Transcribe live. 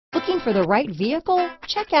Looking for the right vehicle?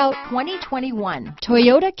 Check out 2021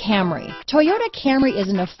 Toyota Camry. Toyota Camry is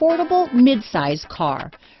an affordable mid-size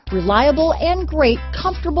car. Reliable and great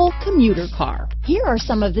comfortable commuter car. Here are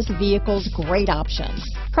some of this vehicle's great options.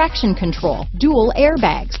 Traction control, dual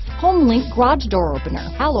airbags, HomeLink garage door opener,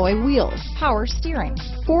 alloy wheels, power steering,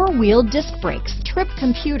 4-wheel disc brakes, trip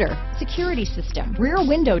computer, security system, rear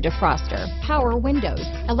window defroster, power windows,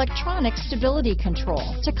 electronic stability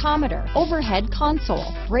control, tachometer, overhead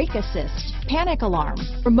console, brake assist, panic alarm,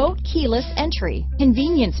 remote keyless entry,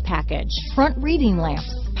 convenience package, front reading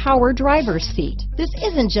lamps, power driver's seat. This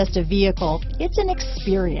isn't just a vehicle, it's an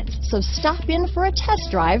experience. So stop in for a test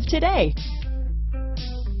drive today.